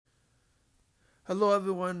Hello,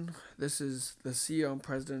 everyone. This is the CEO and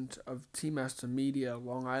President of Team Master Media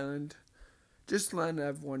Long Island. Just letting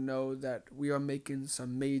everyone know that we are making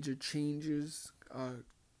some major changes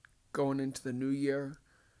going into the new year.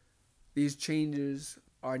 These changes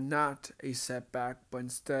are not a setback, but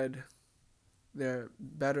instead they're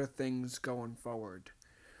better things going forward.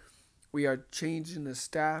 We are changing the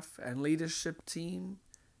staff and leadership team,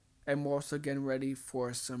 and we're also getting ready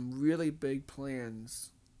for some really big plans,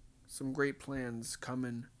 some great plans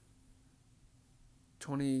coming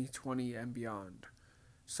 2020 and beyond.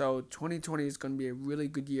 So 2020 is going to be a really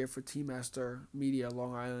good year for Team Master Media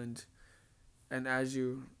Long Island. And as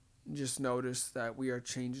you just noticed that we are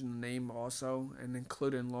changing the name also and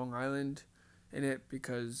including Long Island in it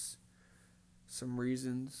because some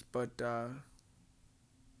reasons, but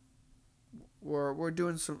we're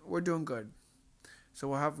doing good. So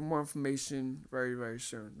we'll have more information very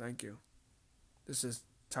soon. Thank you. This is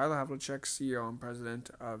Tyler Havlicek, CEO and President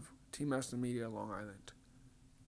of Team Master Media Long Island.